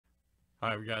All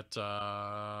right, we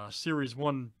got Series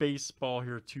 1 baseball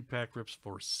here, 2-pack rips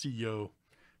for CO.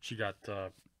 She got,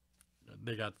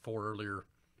 they got 4 earlier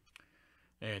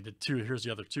and did 2. Here's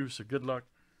the other 2, so good luck.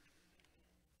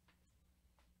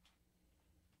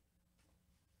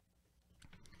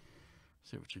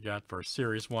 See what you got for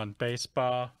Series 1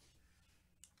 baseball.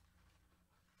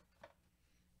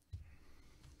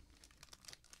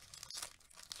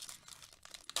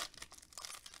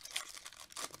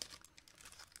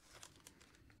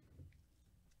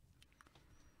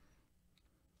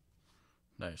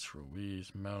 Nice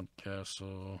Ruiz,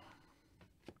 Mountcastle.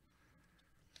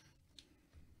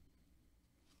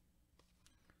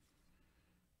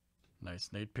 Nice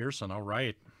Nate Pearson. All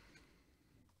right.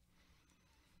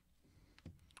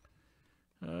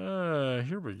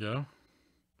 Here we go.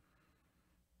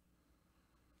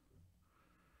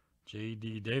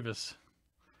 J.D. Davis.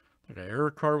 Like an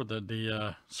error card with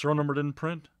the serial number didn't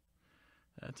print.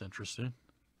 That's interesting.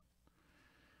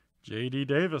 J.D.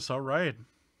 Davis. All right.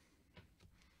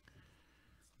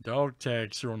 Dog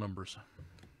tag serial numbers.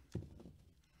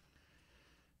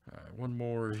 All right, one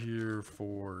more here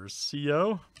for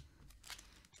CO.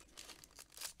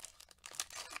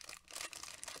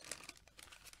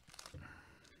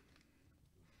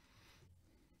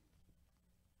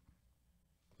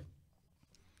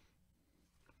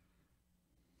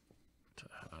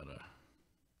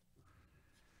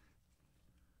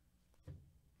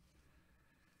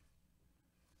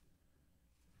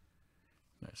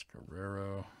 Nice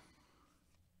Guerrero.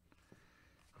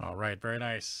 All right, very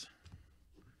nice.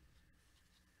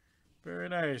 Very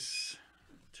nice.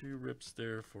 2 rips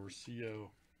there for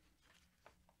CO.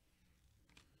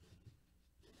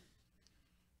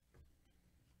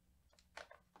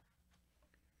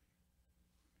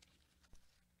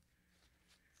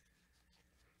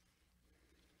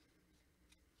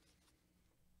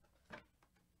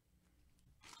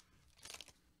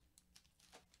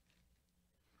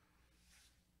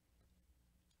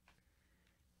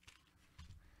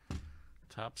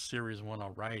 Top Series 1,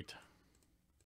 all right.